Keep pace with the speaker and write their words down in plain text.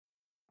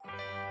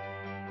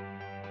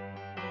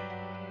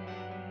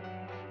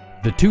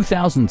The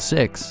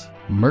 2006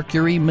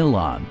 Mercury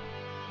Milan.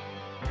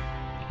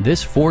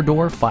 This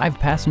four-door,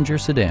 five-passenger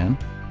sedan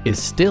is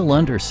still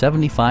under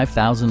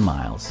 75,000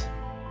 miles.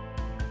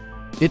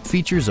 It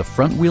features a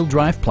front-wheel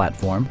drive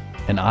platform,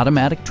 an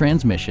automatic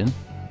transmission,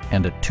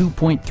 and a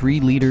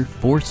 2.3-liter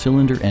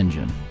four-cylinder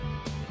engine.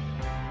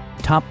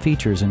 Top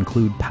features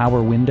include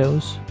power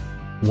windows,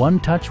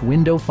 one-touch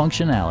window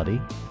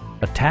functionality,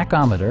 a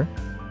tachometer,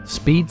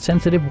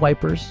 speed-sensitive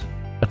wipers,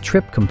 a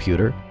trip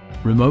computer,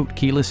 remote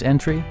keyless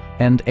entry,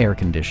 and air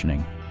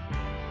conditioning.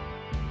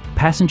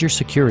 Passenger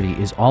security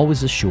is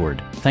always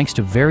assured thanks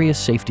to various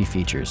safety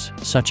features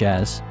such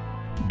as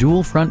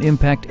dual front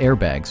impact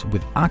airbags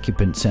with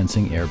occupant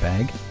sensing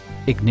airbag,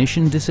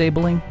 ignition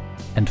disabling,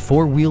 and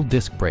four-wheel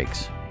disc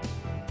brakes.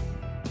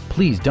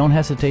 Please don't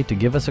hesitate to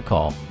give us a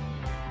call.